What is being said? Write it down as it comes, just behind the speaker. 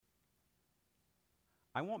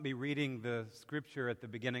I won't be reading the scripture at the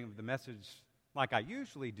beginning of the message like I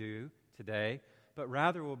usually do today, but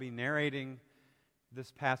rather will be narrating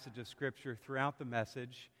this passage of scripture throughout the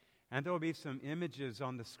message, and there will be some images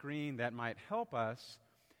on the screen that might help us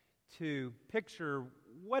to picture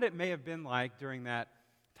what it may have been like during that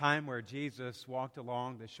time where Jesus walked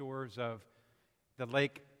along the shores of the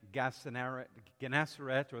Lake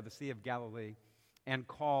Gennesaret or the Sea of Galilee and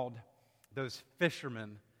called those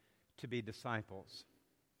fishermen to be disciples.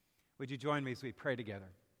 Would you join me as we pray together?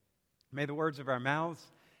 May the words of our mouths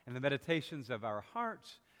and the meditations of our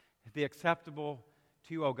hearts be acceptable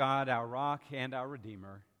to you, O God, our rock and our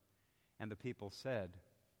Redeemer. And the people said,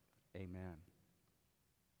 Amen.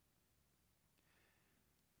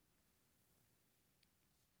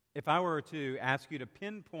 If I were to ask you to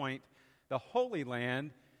pinpoint the Holy Land,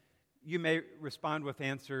 you may respond with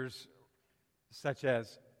answers such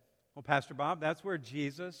as, well, Pastor Bob, that's where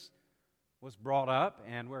Jesus was brought up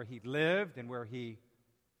and where he lived and where he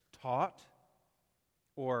taught.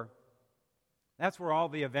 Or, that's where all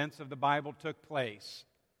the events of the Bible took place.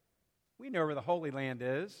 We know where the Holy Land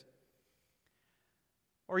is.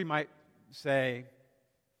 Or you might say,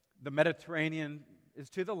 the Mediterranean is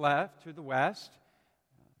to the left, to the west,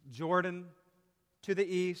 Jordan to the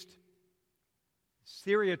east,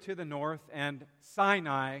 Syria to the north, and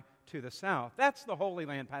Sinai to the south. That's the Holy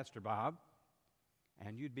Land, Pastor Bob.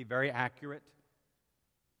 And you'd be very accurate.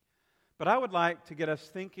 But I would like to get us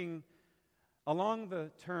thinking along the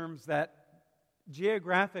terms that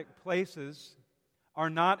geographic places are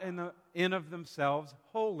not in of themselves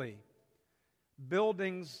holy.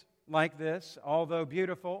 Buildings like this, although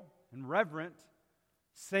beautiful and reverent,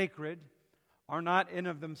 sacred, are not in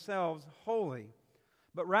of themselves holy.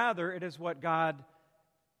 But rather, it is what God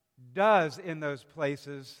does in those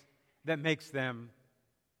places that makes them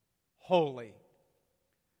holy.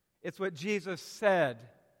 It's what Jesus said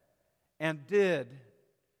and did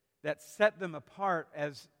that set them apart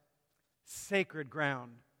as sacred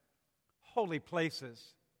ground, holy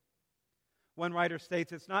places. One writer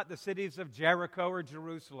states it's not the cities of Jericho or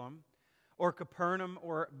Jerusalem or Capernaum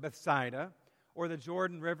or Bethsaida or the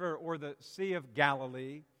Jordan River or the Sea of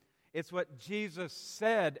Galilee. It's what Jesus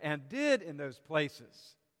said and did in those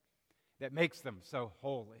places that makes them so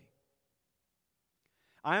holy.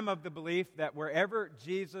 I am of the belief that wherever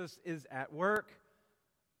Jesus is at work,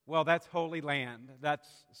 well, that's holy land. That's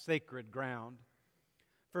sacred ground.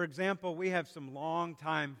 For example, we have some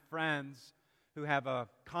longtime friends who have a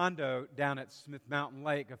condo down at Smith Mountain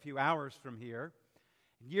Lake a few hours from here.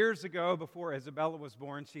 Years ago, before Isabella was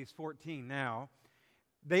born, she's 14 now,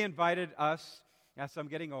 they invited us, yes, I'm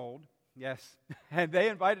getting old, yes, and they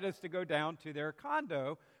invited us to go down to their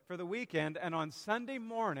condo for the weekend, and on Sunday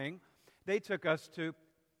morning, they took us to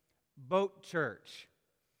Boat Church.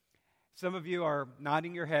 Some of you are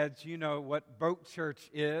nodding your heads. You know what Boat Church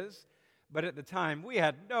is. But at the time, we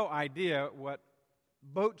had no idea what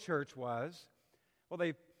Boat Church was. Well,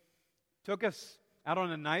 they took us out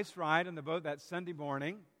on a nice ride in the boat that Sunday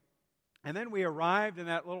morning. And then we arrived in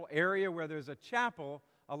that little area where there's a chapel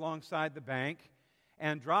alongside the bank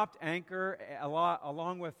and dropped anchor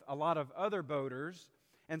along with a lot of other boaters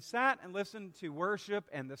and sat and listened to worship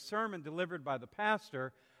and the sermon delivered by the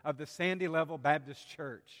pastor of the Sandy Level Baptist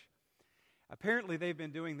Church. Apparently, they've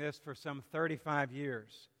been doing this for some 35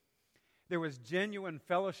 years. There was genuine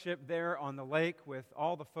fellowship there on the lake with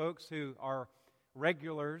all the folks who are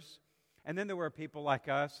regulars. And then there were people like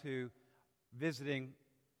us who visiting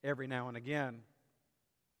every now and again.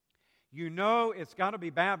 You know it's got to be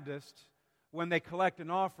Baptist when they collect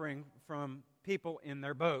an offering from people in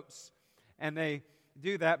their boats. And they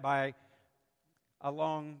do that by a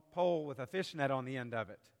long pole with a fishnet on the end of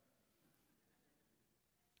it.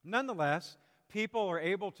 Nonetheless, people are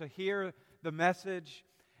able to hear the message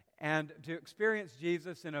and to experience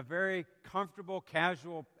Jesus in a very comfortable,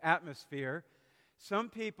 casual atmosphere. Some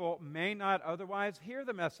people may not otherwise hear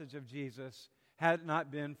the message of Jesus had it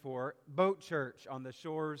not been for Boat Church on the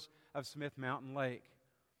shores of Smith Mountain Lake.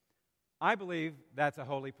 I believe that's a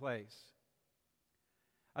holy place.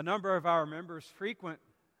 A number of our members frequent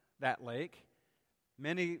that lake.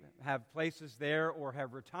 Many have places there or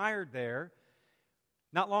have retired there.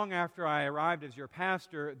 Not long after I arrived as your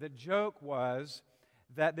pastor, the joke was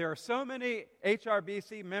that there are so many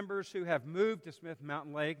HRBC members who have moved to Smith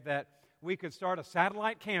Mountain Lake that we could start a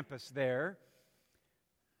satellite campus there.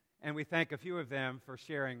 And we thank a few of them for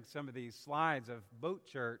sharing some of these slides of Boat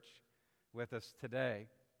Church with us today.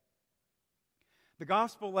 The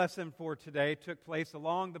gospel lesson for today took place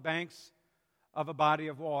along the banks of a body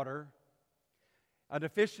of water at a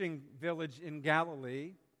fishing village in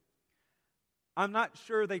Galilee. I'm not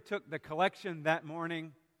sure they took the collection that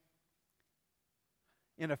morning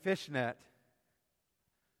in a fishnet,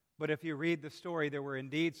 but if you read the story, there were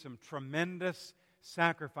indeed some tremendous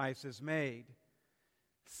sacrifices made.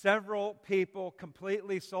 Several people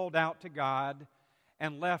completely sold out to God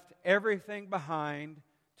and left everything behind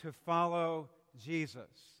to follow Jesus.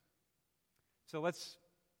 So let's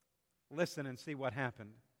listen and see what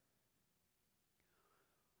happened.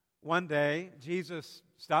 One day, Jesus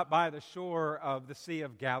stopped by the shore of the Sea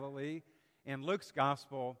of Galilee. In Luke's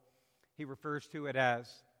Gospel, he refers to it as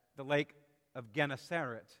the Lake of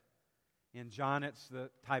Gennesaret. In John, it's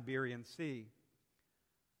the Tiberian Sea.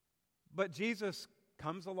 But Jesus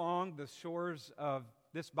comes along the shores of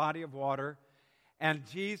this body of water, and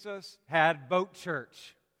Jesus had boat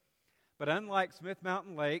church. But unlike Smith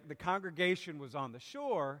Mountain Lake, the congregation was on the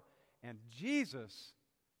shore, and Jesus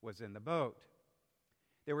was in the boat.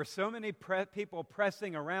 There were so many people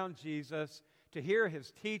pressing around Jesus to hear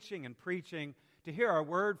his teaching and preaching, to hear a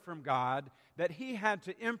word from God, that he had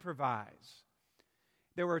to improvise.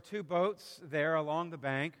 There were 2 boats there along the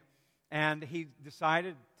bank, and he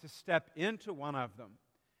decided to step into one of them.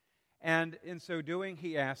 And in so doing,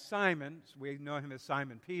 he asked Simon, we know him as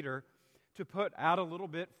Simon Peter, to put out a little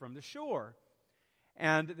bit from the shore.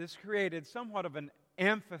 And this created somewhat of an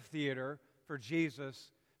amphitheater for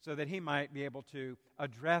Jesus so that he might be able to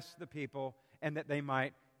address the people and that they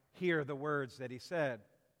might hear the words that he said.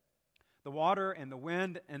 The water and the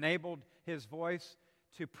wind enabled his voice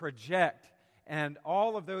to project, and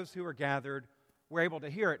all of those who were gathered were able to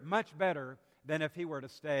hear it much better than if he were to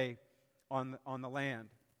stay on the land.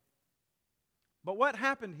 But what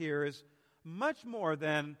happened here is much more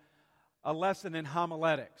than a lesson in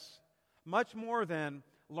homiletics, much more than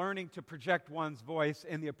learning to project one's voice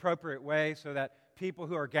in the appropriate way so that people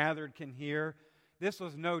who are gathered can hear. This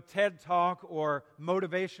was no TED Talk or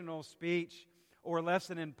motivational speech or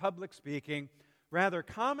lesson in public speaking. Rather,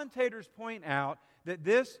 commentators point out that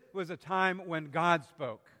this was a time when God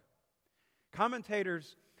spoke.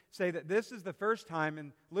 Commentators say that this is the first time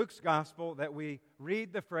in Luke's Gospel that we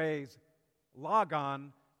read the phrase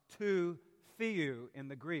logon to theou in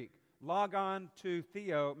the Greek. Logon to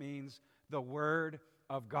theo means the Word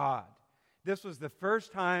of God. This was the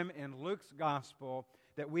first time in Luke's Gospel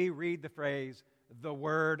that we read the phrase, the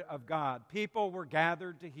Word of God. People were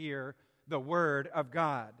gathered to hear the Word of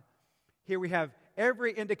God. Here we have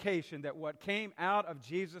every indication that what came out of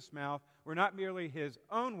Jesus' mouth were not merely his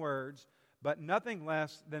own words, but nothing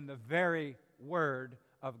less than the very Word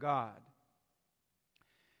of God.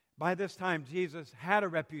 By this time, Jesus had a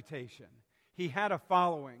reputation. He had a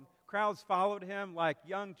following. Crowds followed him like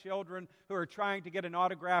young children who are trying to get an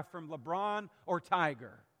autograph from LeBron or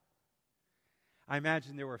Tiger. I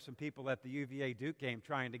imagine there were some people at the UVA Duke game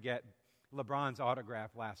trying to get LeBron's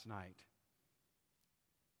autograph last night.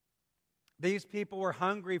 These people were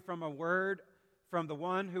hungry from a word from the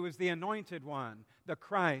one who is the anointed one, the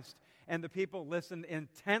Christ, and the people listened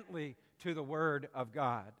intently to the word of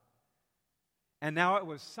God. And now it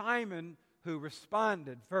was Simon who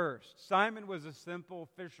responded first. Simon was a simple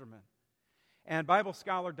fisherman. And Bible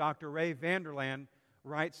scholar Dr. Ray Vanderland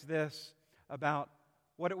writes this about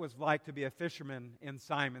what it was like to be a fisherman in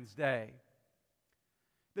Simon's day.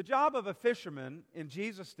 The job of a fisherman in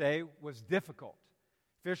Jesus' day was difficult.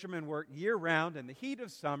 Fishermen worked year-round in the heat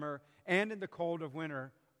of summer and in the cold of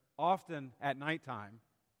winter, often at nighttime.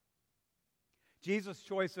 Jesus'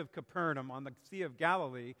 choice of Capernaum on the Sea of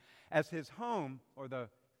Galilee as his home, or the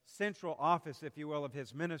central office, if you will, of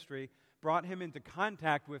his ministry, brought him into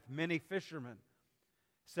contact with many fishermen.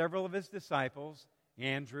 Several of his disciples,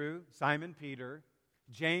 Andrew, Simon Peter,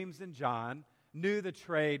 James, and John, knew the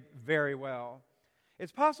trade very well.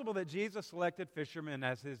 It's possible that Jesus selected fishermen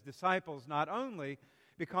as his disciples not only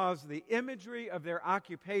because the imagery of their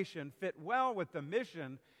occupation fit well with the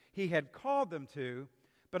mission he had called them to,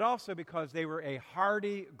 but also because they were a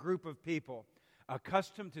hardy group of people,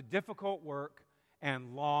 accustomed to difficult work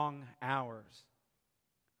and long hours.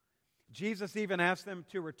 Jesus even asked them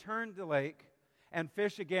to return to the lake and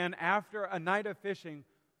fish again after a night of fishing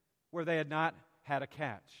where they had not had a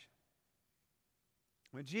catch.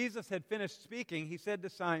 When Jesus had finished speaking, he said to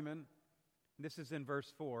Simon, this is in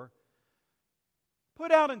verse 4,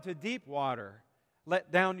 "Put out into deep water,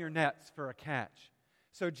 let down your nets for a catch."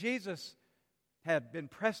 So Jesus had been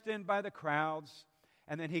pressed in by the crowds,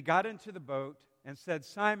 and then he got into the boat and said,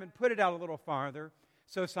 "Simon, put it out a little farther."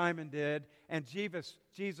 So Simon did, and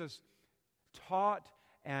Jesus taught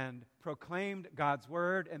and proclaimed God's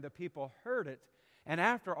word, and the people heard it. And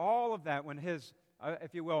after all of that, when his,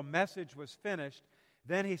 if you will, message was finished,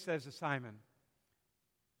 then he says to Simon,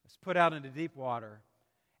 "Let's put out into deep water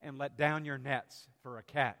and let down your nets for a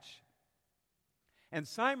catch. And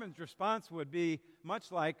Simon's response would be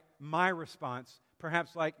much like my response,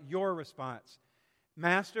 perhaps like your response.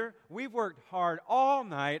 Master, we've worked hard all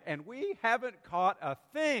night and we haven't caught a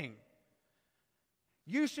thing.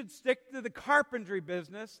 You should stick to the carpentry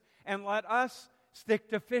business and let us stick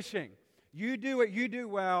to fishing. You do what you do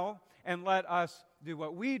well and let us do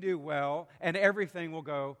what we do well, and everything will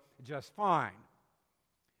go just fine.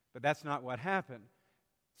 But that's not what happened.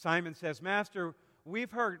 Simon says, Master,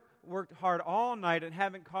 we've worked hard all night and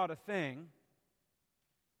haven't caught a thing.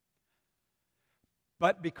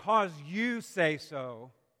 But because you say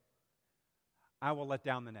so, I will let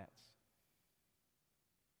down the nets.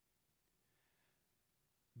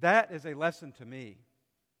 That is a lesson to me.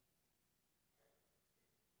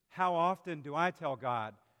 How often do I tell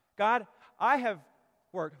God, God, I have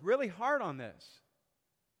worked really hard on this.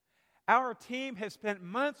 Our team has spent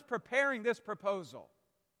months preparing this proposal.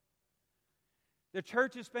 The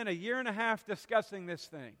church has spent 1.5 years discussing this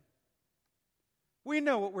thing. We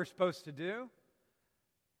know what we're supposed to do.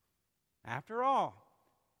 After all,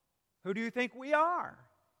 who do you think we are?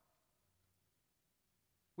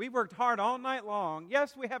 We worked hard all night long.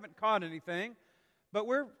 Yes, we haven't caught anything, but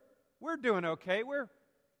we're doing okay. We're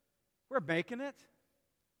making it.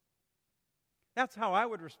 That's how I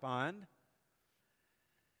would respond.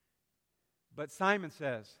 But Simon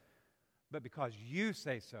says, but because you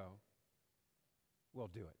say so, we'll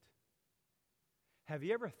do it. Have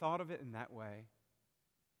you ever thought of it in that way?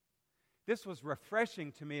 This was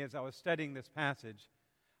refreshing to me as I was studying this passage.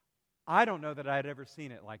 I don't know that I'd ever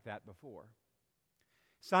seen it like that before.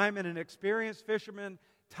 Simon, an experienced fisherman,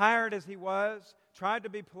 tired as he was, tried to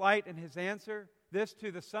be polite in his answer. This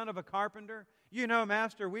to the son of a carpenter. You know,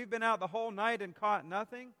 Master, we've been out the whole night and caught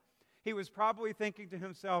nothing. He was probably thinking to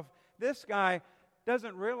himself, this guy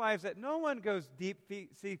doesn't realize that no one goes deep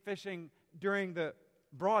sea fishing during the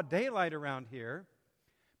broad daylight around here.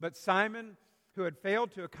 But Simon, who had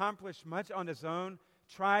failed to accomplish much on his own,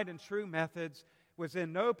 tried and true methods, was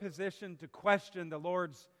in no position to question the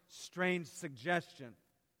Lord's strange suggestion.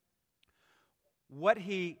 What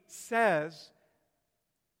he says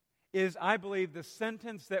is, I believe, the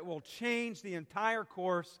sentence that will change the entire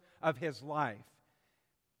course of his life.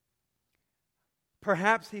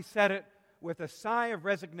 Perhaps he said it with a sigh of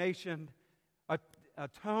resignation, a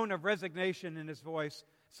tone of resignation in his voice,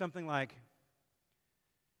 something like,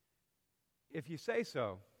 if you say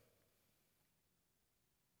so,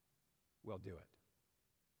 we'll do it.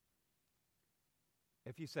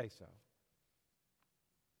 If you say so.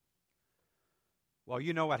 Well,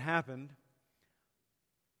 you know what happened.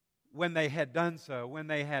 When they had done so, when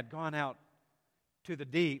they had gone out to the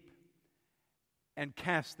deep and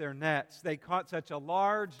cast their nets, they caught such a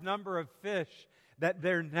large number of fish that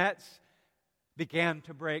their nets began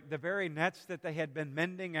to break. The very nets that they had been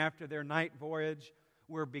mending after their night voyage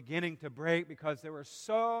were beginning to break because there were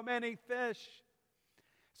so many fish.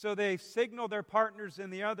 So they signaled their partners in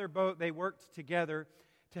the other boat. They worked together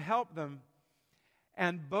to help them.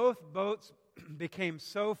 And both boats became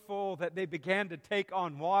so full that they began to take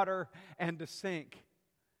on water and to sink.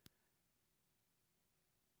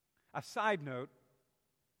 A side note,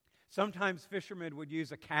 sometimes fishermen would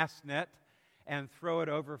use a cast net and throw it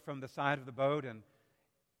over from the side of the boat and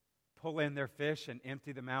pull in their fish and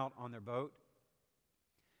empty them out on their boat.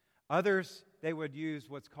 Others, they would use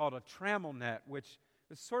what's called a trammel net, which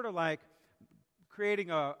is sort of like creating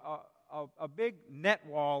a big net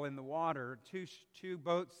wall in the water, two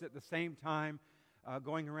boats at the same time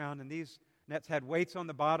going around. And these nets had weights on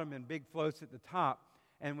the bottom and big floats at the top.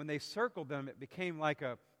 And when they circled them, it became like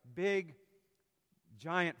a big,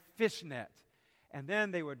 giant fish net. And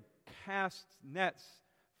then they would cast nets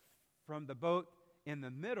from the boat in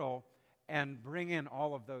the middle and bring in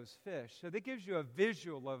all of those fish. So that gives you a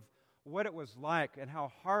visual of what it was like and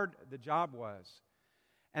how hard the job was.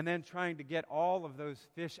 And then trying to get all of those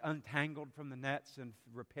fish untangled from the nets and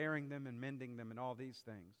repairing them and mending them and all these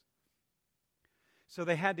things. So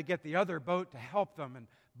they had to get the other boat to help them. And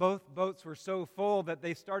both boats were so full that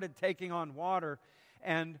they started taking on water.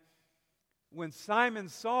 And when Simon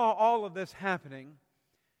saw all of this happening,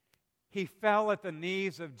 he fell at the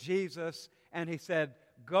knees of Jesus and he said,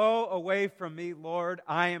 "Go away from me, Lord,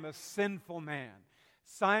 I am a sinful man."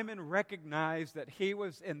 Simon recognized that he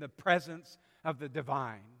was in the presence of the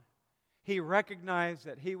divine. He recognized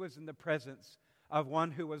that he was in the presence of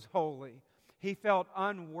one who was holy. He felt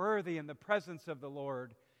unworthy in the presence of the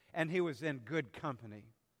Lord, and he was in good company.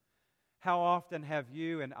 How often have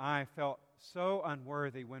you and I felt so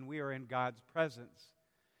unworthy when we are in God's presence?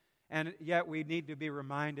 And yet we need to be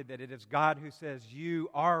reminded that it is God who says, "You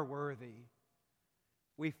are worthy."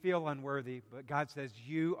 We feel unworthy, but God says,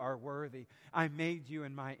 you are worthy. I made you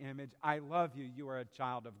in my image. I love you. You are a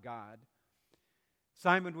child of God.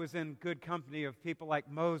 Simon was in good company of people like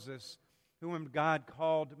Moses, whom God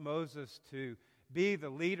called Moses to be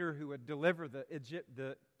the leader who would deliver the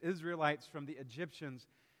Israelites from the Egyptians.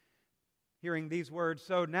 Hearing these words,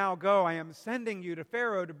 so now go, I am sending you to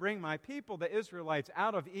Pharaoh to bring my people, the Israelites,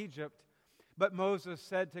 out of Egypt. But Moses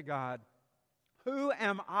said to God, who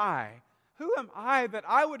am I? Who am I that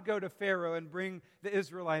I would go to Pharaoh and bring the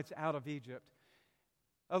Israelites out of Egypt?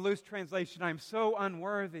 A loose translation, I'm so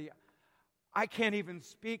unworthy. I can't even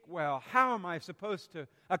speak well. How am I supposed to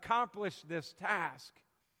accomplish this task?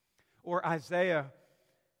 Or Isaiah,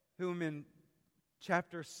 whom in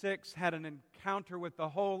chapter 6 had an encounter with the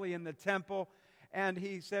holy in the temple, and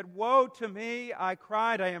he said, woe to me, I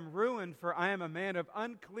cried, I am ruined, for I am a man of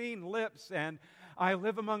unclean lips, and I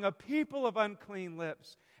live among a people of unclean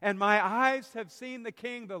lips, and my eyes have seen the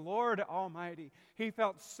King, the Lord Almighty. He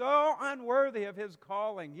felt so unworthy of his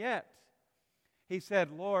calling, yet he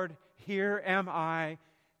said, Lord, here am I,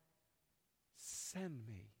 send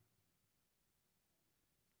me.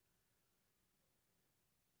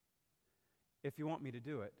 If you want me to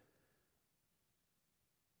do it,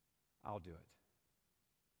 I'll do it.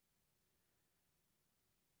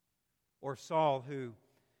 Or Saul, who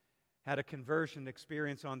had a conversion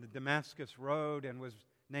experience on the Damascus Road and was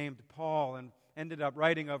named Paul and ended up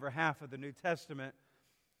writing over half of the New Testament.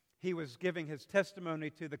 He was giving his testimony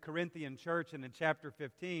to the Corinthian church, and in chapter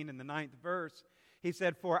 15, in the 9th verse, he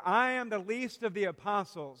said, for I am the least of the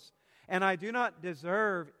apostles, and I do not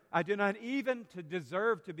even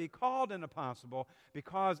deserve to be called an apostle,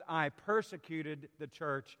 because I persecuted the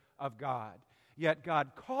church of God. Yet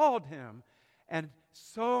God called him, and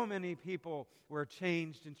so many people were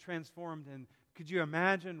changed and transformed. And could you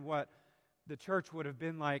imagine what the church would have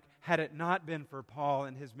been like had it not been for Paul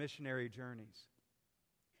and his missionary journeys?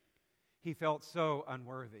 He felt so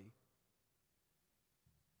unworthy.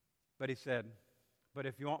 But he said, but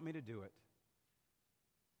if you want me to do it,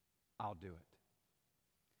 I'll do it.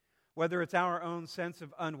 Whether it's our own sense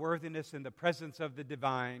of unworthiness in the presence of the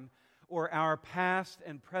divine, or our past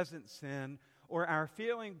and present sin, or our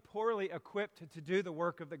feeling poorly equipped to do the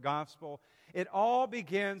work of the gospel, it all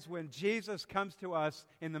begins when Jesus comes to us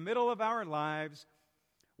in the middle of our lives,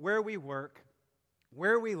 where we work,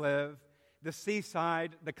 where we live, the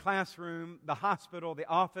seaside, the classroom, the hospital, the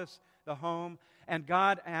office, the home, and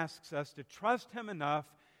God asks us to trust Him enough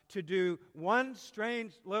to do one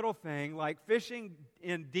strange little thing like fishing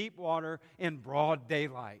in deep water in broad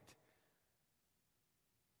daylight.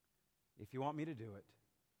 If you want me to do it,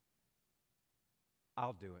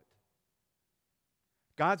 I'll do it.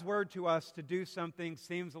 God's word to us to do something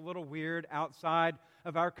seems a little weird outside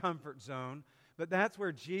of our comfort zone, but that's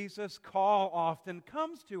where Jesus' call often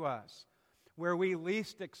comes to us, where we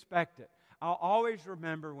least expect it. I'll always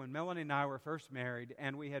remember when Melanie and I were first married,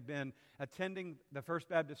 and we had been attending the First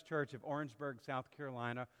Baptist Church of Orangeburg, South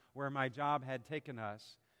Carolina, where my job had taken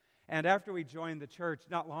us. And after we joined the church,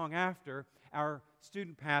 not long after, our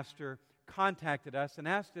student pastor contacted us and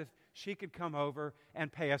asked if she could come over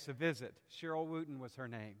and pay us a visit. Cheryl Wooten was her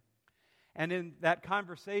name. And in that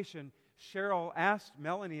conversation, Cheryl asked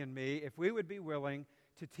Melanie and me if we would be willing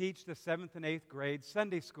to teach the 7th and 8th grade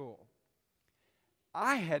Sunday school.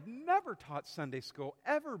 I had never taught Sunday school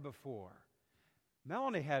ever before.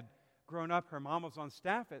 Melanie had grown up, her mom was on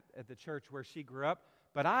staff at the church where she grew up,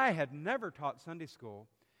 but I had never taught Sunday school.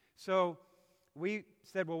 So we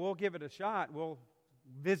said, well, we'll give it a shot. We'll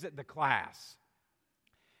visit the class.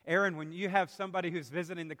 Aaron, when you have somebody who's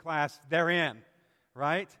visiting the class, they're in,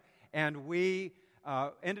 right? And we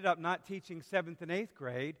ended up not teaching 7th and 8th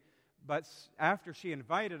grade, but after she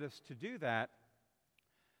invited us to do that,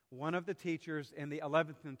 one of the teachers in the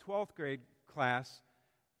 11th and 12th grade class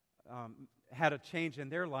had a change in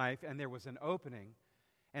their life, and there was an opening.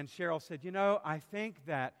 And Cheryl said, I think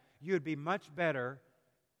that you would be much better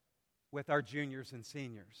with our juniors and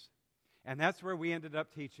seniors. And that's where we ended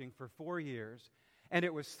up teaching for 4 years. And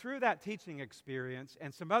it was through that teaching experience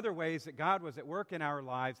and some other ways that God was at work in our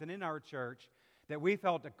lives and in our church that we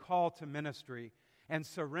felt a call to ministry and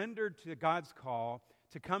surrendered to God's call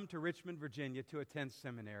to come to Richmond, Virginia to attend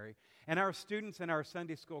seminary. And our students in our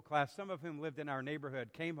Sunday school class, some of whom lived in our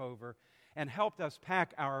neighborhood, came over and helped us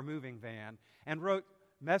pack our moving van and wrote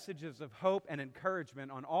messages of hope and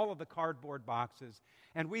encouragement on all of the cardboard boxes.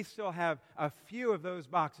 And we still have a few of those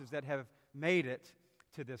boxes that have made it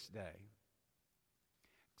to this day.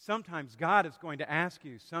 Sometimes God is going to ask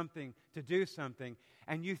you something to do something,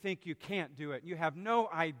 and you think you can't do it. You have no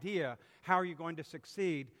idea how you're going to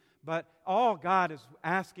succeed, but all God is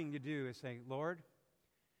asking you to do is say, Lord,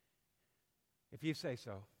 If you say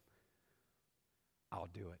so, I'll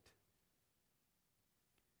do it.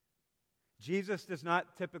 Jesus does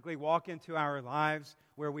not typically walk into our lives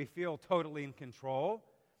where we feel totally in control,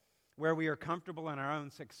 where we are comfortable in our own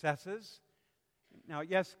successes. Now,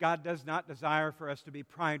 yes, God does not desire for us to be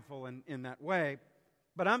prideful in that way,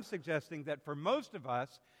 but I'm suggesting that for most of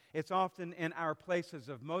us, it's often in our places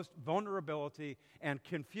of most vulnerability and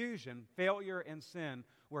confusion, failure and sin,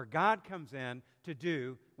 where God comes in to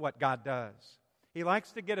do what God does. He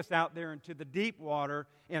likes to get us out there into the deep water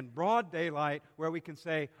in broad daylight where we can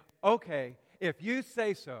say, okay, if you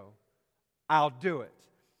say so, I'll do it.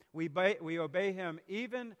 We obey Him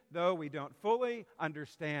even though we don't fully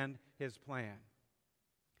understand His plan.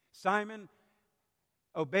 Simon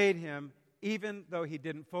obeyed Him even though he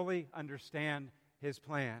didn't fully understand His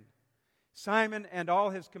plan. Simon and all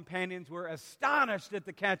his companions were astonished at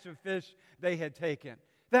the catch of fish they had taken.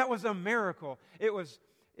 That was a miracle. It was,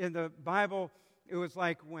 in the Bible, it was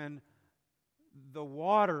like when the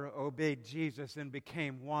water obeyed Jesus and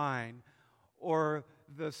became wine, or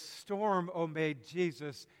the storm obeyed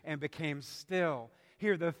Jesus and became still.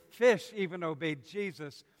 Here, the fish even obeyed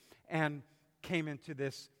Jesus and came into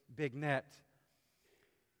this big net.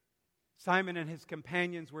 Simon and his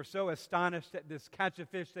companions were so astonished at this catch of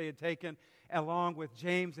fish they had taken, along with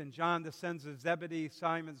James and John, the sons of Zebedee,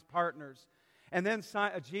 Simon's partners. And then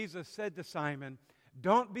Jesus said to Simon,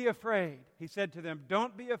 "Don't be afraid." He said to them,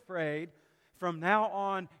 "Don't be afraid. From now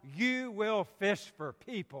on, you will fish for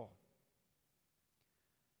people."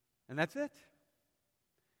 And that's it.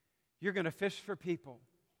 You're going to fish for people.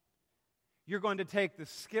 You're going to take the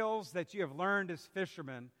skills that you have learned as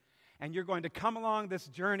fishermen, and you're going to come along this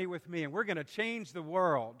journey with me, and we're going to change the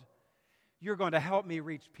world. You're going to help me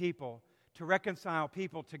reach people, to reconcile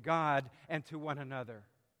people to God and to one another.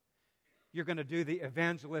 You're going to do the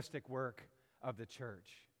evangelistic work of the church.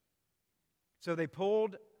 So they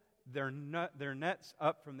pulled their nets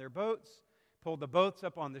up from their boats, pulled the boats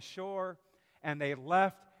up on the shore, and they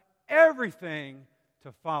left everything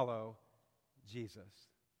to follow Jesus.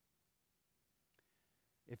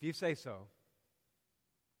 If you say so,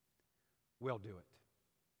 we'll do it.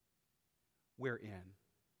 We're in.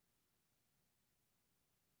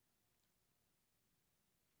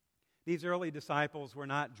 These early disciples were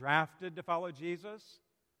not drafted to follow Jesus.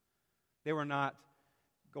 They were not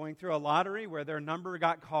going through a lottery where their number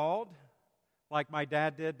got called, like my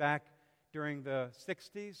dad did back during the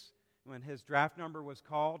 60s when his draft number was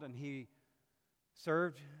called and he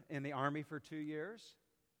served in the army for 2 years.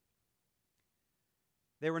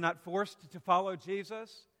 They were not forced to follow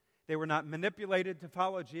Jesus. They were not manipulated to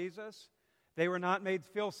follow Jesus. They were not made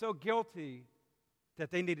feel so guilty that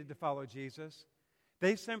they needed to follow Jesus.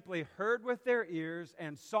 They simply heard with their ears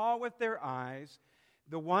and saw with their eyes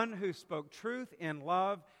the one who spoke truth in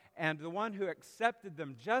love and the one who accepted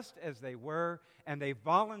them just as they were, and they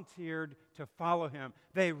volunteered to follow Him.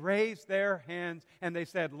 They raised their hands and they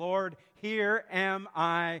said, "Lord, here am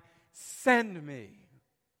I, send me."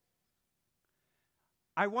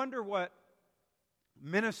 I wonder what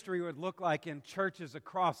ministry would look like in churches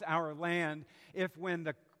across our land if, when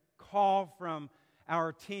the call from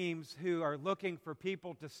our teams who are looking for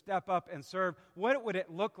people to step up and serve, what would it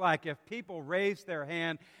look like if people raised their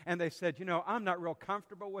hand and they said, I'm not real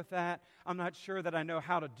comfortable with that. I'm not sure that I know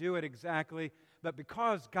how to do it exactly, but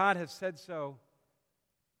because God has said so,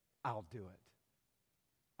 I'll do it.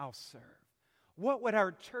 I'll serve. What would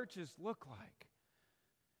our churches look like?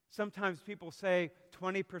 Sometimes people say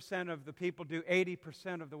 20% of the people do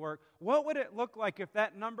 80% of the work. What would it look like if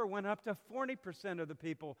that number went up to 40% of the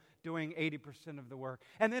people doing 80% of the work,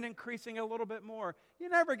 and then increasing a little bit more? You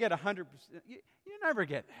never get 100%. You never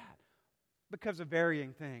get that because of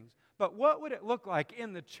varying things. But what would it look like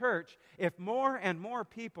in the church if more and more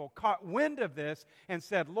people caught wind of this and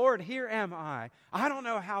said, "Lord, here am I. I don't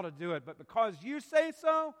know how to do it, but because you say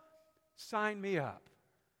so, sign me up.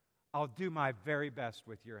 I'll do my very best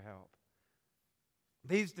with your help."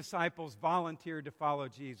 These disciples volunteered to follow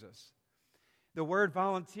Jesus. The word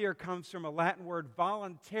volunteer comes from a Latin word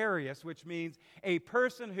voluntarius, which means a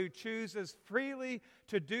person who chooses freely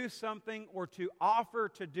to do something or to offer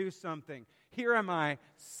to do something. Here am I,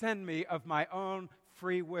 send me of my own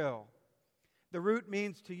free will. The root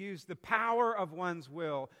means to use the power of one's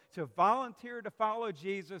will, to volunteer to follow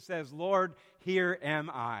Jesus as, "Lord, here am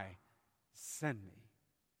I, send me."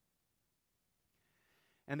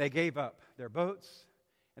 And they gave up their boats,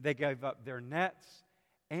 and they gave up their nets,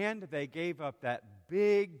 and they gave up that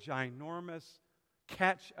big, ginormous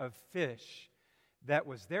catch of fish that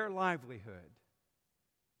was their livelihood,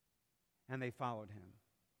 and they followed Him.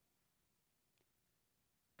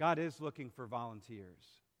 God is looking for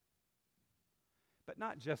volunteers. but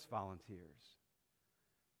not just volunteers.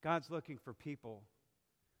 God's looking for people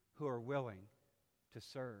who are willing to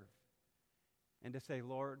serve and to say,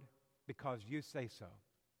 Lord, because you say so,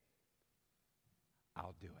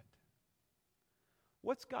 I'll do it.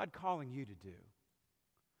 What's God calling you to do?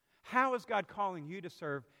 How is God calling you to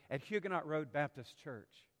serve at Huguenot Road Baptist Church?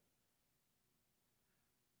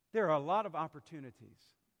 There are a lot of opportunities.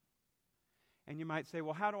 And you might say,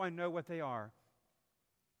 well, how do I know what they are?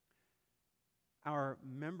 Our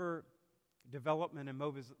member development and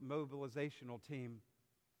mobilizational team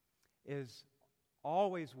is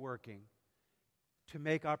always working to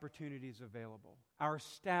make opportunities available. Our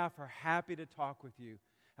staff are happy to talk with you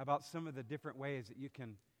about some of the different ways that you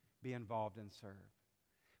can be involved and serve.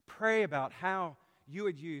 Pray about how you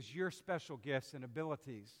would use your special gifts and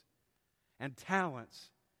abilities and talents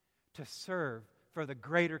to serve for the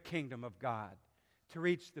greater kingdom of God, to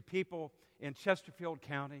reach the people in Chesterfield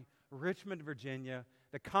County, Richmond, Virginia,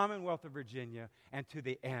 the Commonwealth of Virginia, and to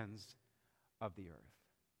the ends of the earth.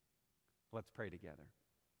 Let's pray together.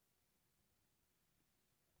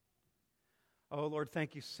 Oh, Lord,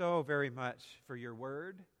 thank you so very much for your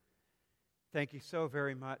word. Thank you so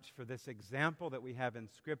very much for this example that we have in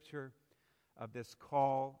Scripture of this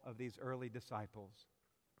call of these early disciples.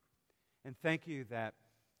 And thank you that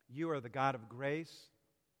you are the God of grace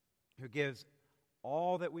who gives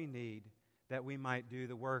all that we need that we might do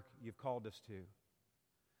the work you've called us to.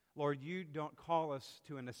 Lord, you don't call us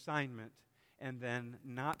to an assignment and then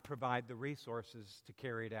not provide the resources to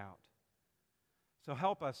carry it out. So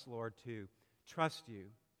help us, Lord, to trust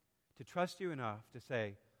you enough to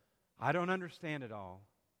say, I don't understand it all,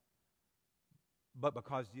 but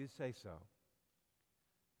because you say so,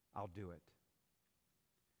 I'll do it.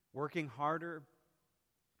 Working harder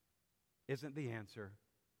isn't the answer,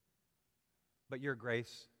 but your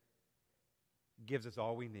grace gives us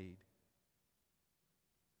all we need.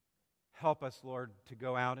 Help us, Lord, to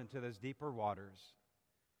go out into those deeper waters,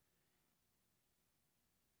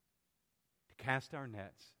 to cast our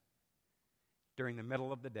nets during the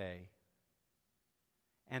middle of the day,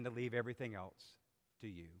 and to leave everything else to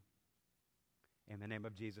you. In the name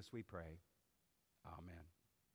of Jesus we pray. Amen.